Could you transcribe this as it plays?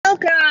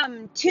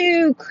Welcome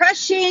to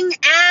Crushing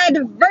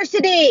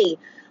Adversity,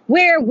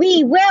 where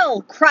we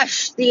will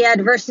crush the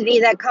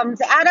adversity that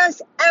comes at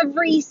us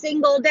every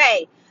single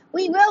day.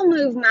 We will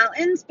move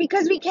mountains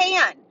because we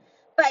can.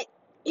 But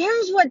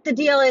here's what the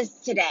deal is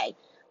today.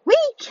 We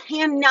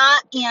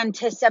cannot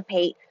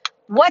anticipate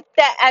what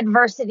the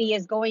adversity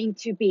is going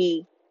to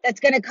be that's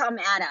going to come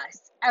at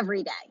us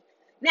every day.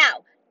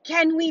 Now,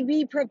 can we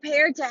be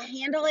prepared to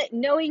handle it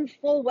knowing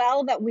full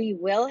well that we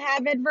will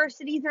have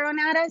adversity thrown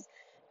at us?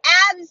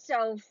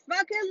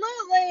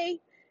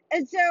 Abso-fucking-lutely.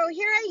 And so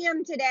here I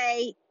am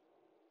today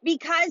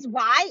because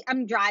why?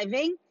 I'm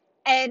driving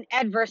and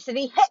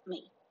adversity hit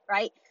me,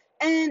 right?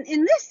 And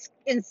in this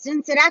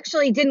instance, it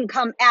actually didn't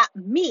come at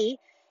me.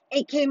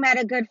 It came at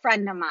a good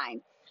friend of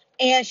mine.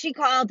 And she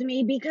called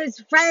me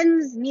because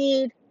friends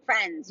need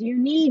friends. You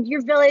need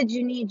your village,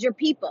 you need your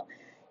people.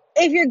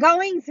 If you're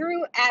going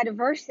through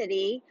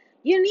adversity,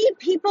 you need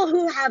people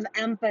who have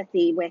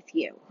empathy with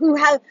you, who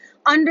have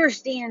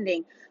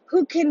understanding,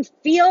 who can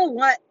feel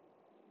what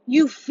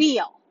you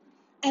feel.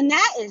 And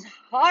that is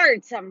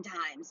hard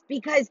sometimes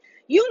because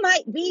you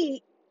might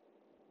be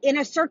in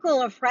a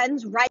circle of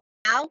friends right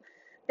now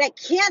that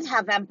can't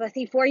have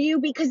empathy for you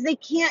because they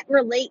can't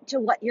relate to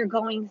what you're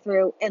going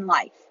through in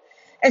life.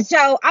 And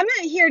so I'm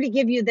not here to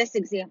give you this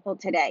example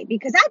today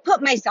because I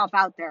put myself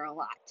out there a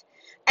lot.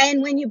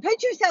 And when you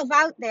put yourself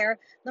out there,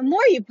 the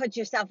more you put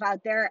yourself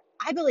out there,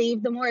 I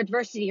believe the more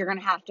adversity you're going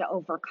to have to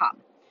overcome.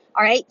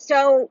 All right.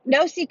 So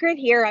no secret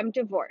here, I'm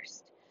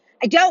divorced.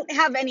 I don't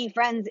have any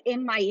friends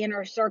in my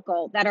inner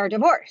circle that are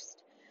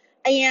divorced.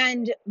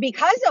 And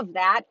because of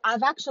that,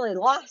 I've actually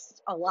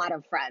lost a lot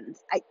of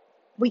friends.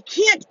 We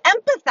can't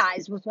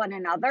empathize with one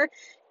another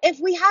if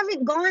we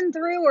haven't gone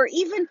through or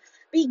even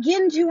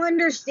begin to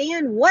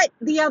understand what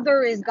the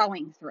other is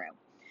going through.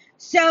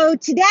 So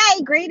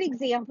today, great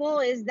example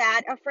is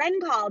that a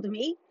friend called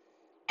me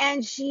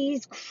and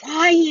she's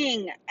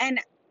crying.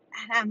 And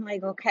I'm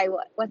like, okay,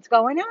 what's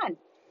going on?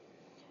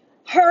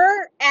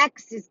 Her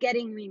ex is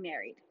getting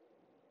remarried.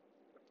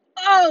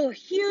 Oh,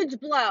 huge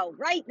blow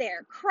right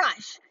there.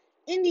 Crush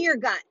into your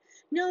gut.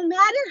 No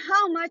matter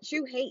how much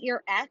you hate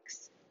your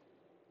ex,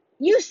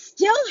 you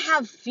still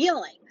have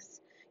feelings.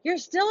 You're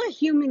still a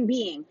human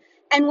being.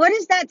 And what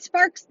is that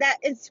sparks?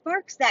 It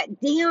sparks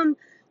that damn,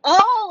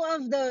 all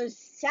of those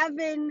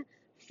 7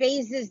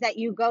 phases that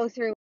you go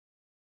through.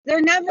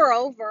 They're never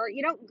over.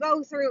 You don't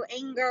go through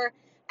anger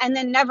and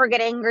then never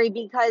get angry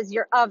because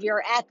you're of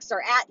your ex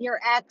or at your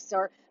ex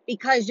or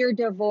because you're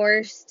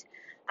divorced.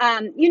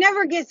 You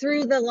never get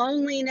through the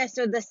loneliness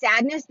or the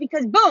sadness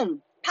because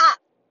boom, pop,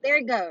 there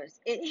it goes.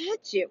 It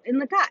hits you in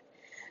the gut.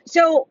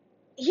 So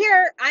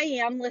here I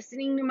am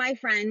listening to my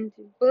friend,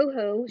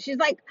 boo-hoo. She's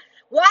like,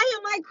 why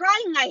am I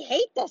crying? I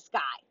hate this guy.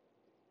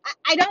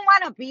 I don't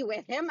want to be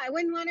with him. I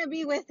wouldn't want to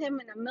be with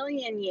him in a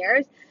million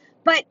years,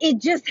 but it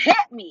just hit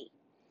me.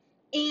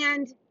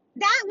 And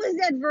that was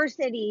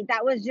adversity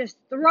that was just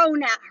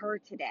thrown at her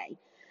today.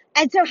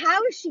 And so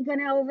how is she going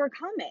to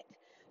overcome it?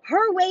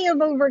 Her way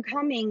of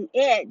overcoming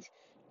it,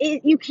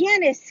 you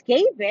can't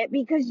escape it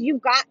because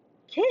you've got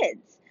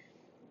kids.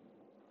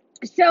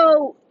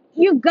 So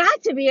you've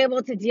got to be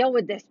able to deal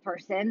with this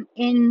person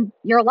in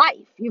your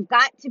life. You've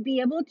got to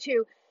be able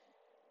to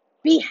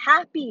be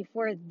happy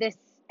for this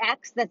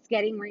ex that's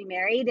getting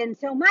remarried. And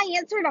so my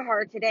answer to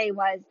her today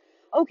was,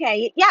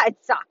 okay, yeah, it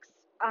sucks.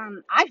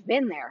 I've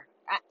been there.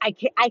 I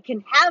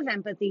can have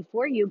empathy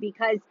for you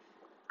because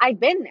I've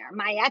been there.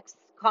 My ex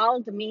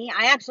called me.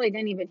 I actually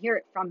didn't even hear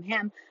it from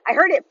him. I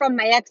heard it from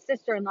my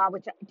ex-sister-in-law,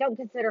 which I don't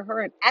consider her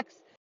an ex.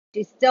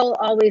 She still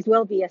always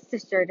will be a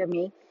sister to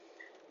me.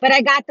 But I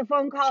got the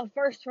phone call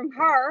first from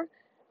her.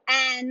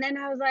 And then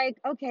I was like,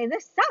 okay,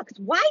 this sucks.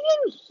 Why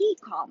didn't he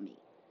call me?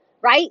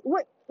 Right?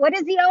 What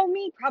does he owe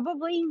me?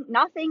 Probably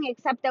nothing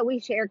except that we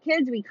share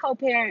kids. We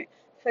co-parent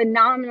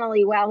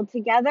phenomenally well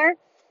together.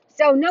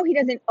 So no, he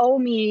doesn't owe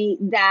me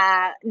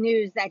the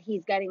news that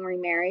he's getting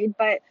remarried.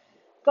 But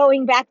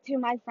going back to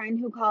my friend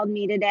who called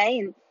me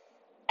today,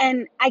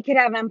 and I could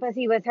have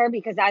empathy with her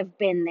because I've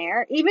been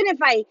there. Even if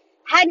I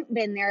hadn't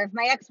been there, if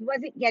my ex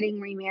wasn't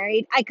getting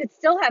remarried, I could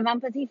still have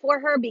empathy for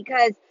her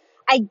because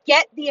I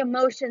get the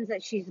emotions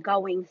that she's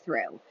going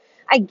through.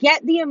 I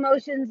get the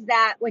emotions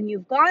that when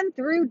you've gone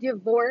through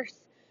divorce,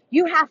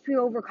 you have to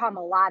overcome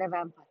a lot of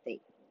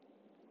adversity.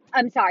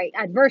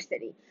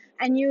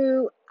 And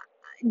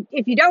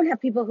if you don't have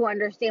people who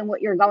understand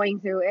what you're going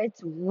through,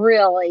 it's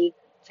really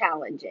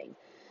challenging.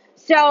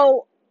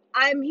 So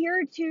I'm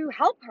here to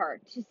help her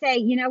to say,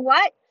 you know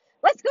what?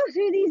 Let's go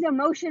through these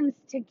emotions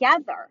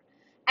together.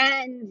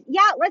 And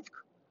yeah,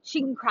 she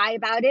can cry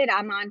about it.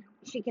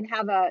 She can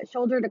have a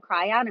shoulder to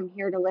cry on. I'm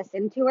here to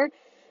listen to her.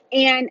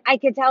 And I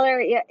could tell her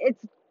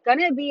it's going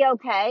to be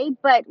okay.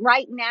 But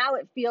right now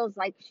it feels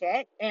like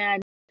shit.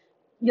 And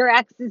your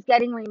ex is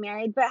getting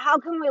remarried. But how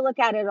can we look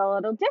at it a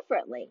little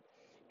differently?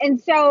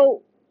 And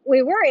so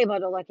we were able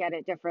to look at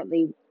it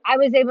differently. I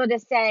was able to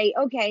say,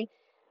 okay,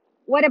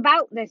 what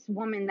about this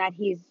woman that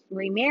he's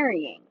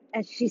remarrying?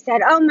 And she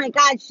said, oh my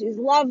God, she's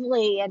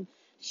lovely. And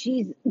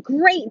she's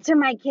great to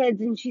my kids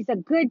and she's a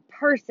good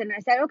person. I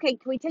said, okay,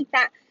 can we take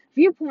that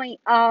viewpoint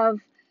of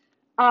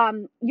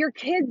your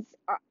kids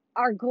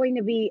are going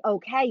to be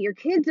okay. Your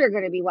kids are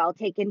going to be well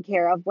taken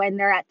care of when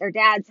they're at their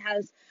dad's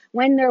house,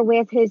 when they're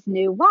with his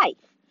new wife.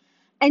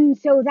 And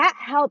so that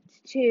helped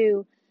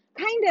to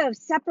kind of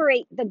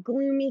separate the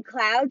gloomy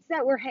clouds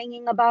that were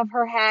hanging above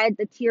her head,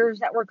 the tears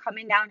that were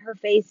coming down her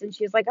face. And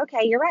she was like,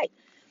 okay, you're right.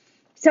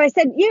 So I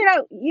said,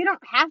 you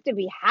don't have to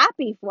be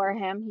happy for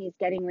him. He's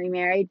getting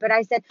remarried. But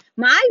I said,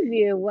 my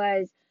view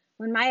was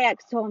when my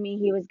ex told me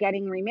he was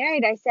getting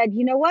remarried, I said,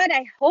 you know what?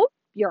 I hope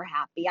you're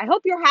happy. I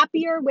hope you're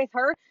happier with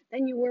her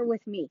than you were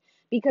with me.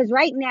 Because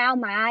right now,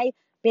 my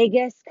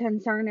biggest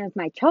concern is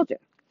my children.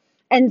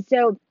 And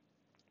so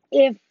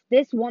if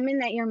this woman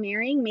that you're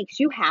marrying makes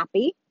you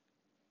happy,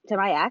 to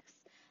my ex,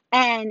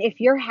 and if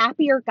you're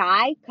happier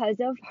guy because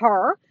of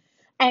her,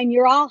 and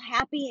you're all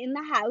happy in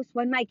the house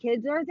when my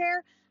kids are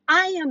there,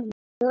 I am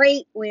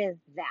great with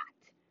that.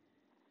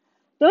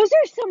 Those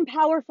are some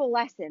powerful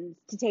lessons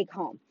to take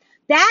home.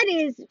 That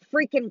is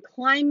freaking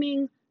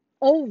climbing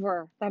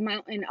over the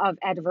mountain of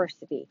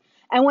adversity.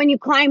 And when you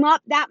climb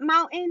up that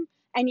mountain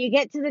and you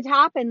get to the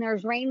top and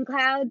there's rain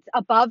clouds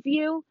above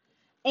you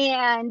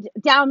and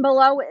down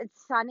below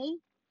it's sunny,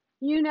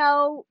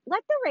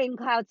 let the rain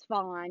clouds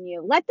fall on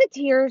you. Let the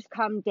tears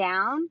come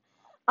down.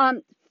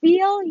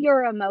 Feel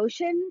your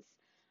emotions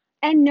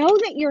and know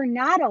that you're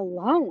not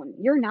alone.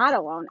 You're not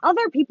alone.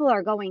 Other people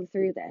are going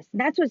through this. And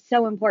that's what's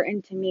so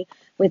important to me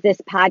with this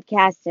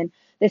podcast and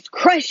this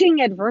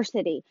crushing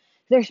adversity.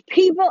 There's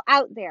people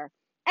out there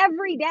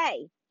every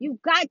day.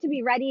 You've got to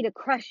be ready to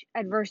crush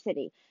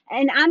adversity.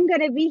 And I'm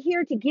going to be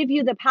here to give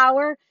you the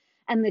power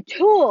and the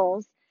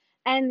tools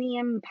and the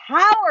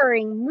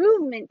empowering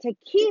movement to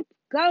keep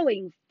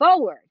going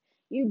forward.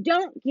 You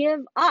don't give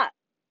up.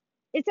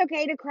 It's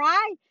okay to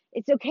cry.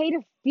 It's okay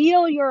to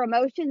feel your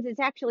emotions. It's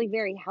actually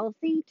very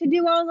healthy to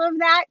do all of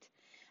that.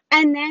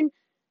 And then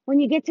when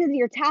you get to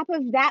your top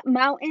of that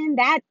mountain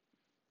that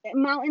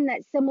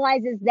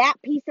symbolizes that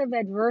piece of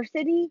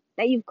adversity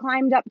that you've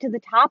climbed up to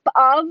the top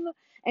of,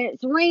 and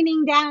it's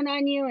raining down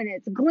on you and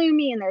it's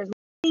gloomy and there's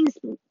things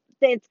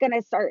that's going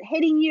to start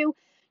hitting you,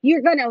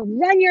 you're going to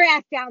run your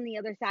ass down the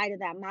other side of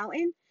that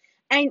mountain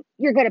and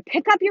you're going to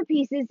pick up your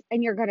pieces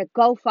and you're going to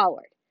go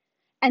forward.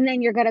 And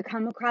then you're going to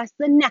come across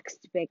the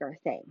next bigger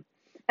thing.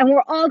 And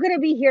we're all going to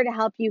be here to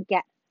help you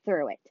get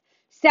through it.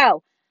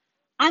 So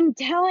I'm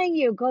telling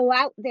you, go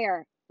out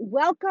there,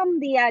 welcome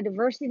the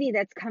adversity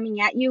that's coming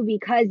at you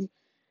because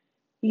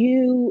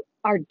you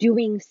are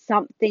doing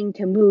something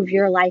to move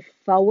your life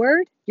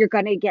forward. You're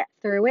going to get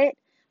through it.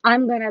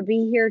 I'm going to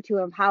be here to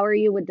empower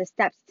you with the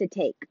steps to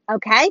take.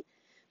 Okay?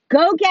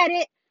 Go get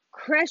it.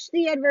 Crush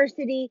the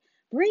adversity.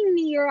 Bring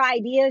me your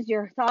ideas,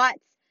 your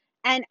thoughts,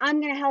 and I'm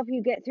going to help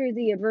you get through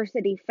the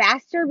adversity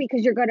faster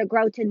because you're going to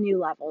grow to new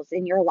levels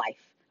in your life.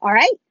 All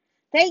right?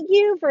 Thank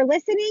you for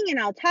listening,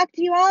 and I'll talk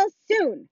to you all soon.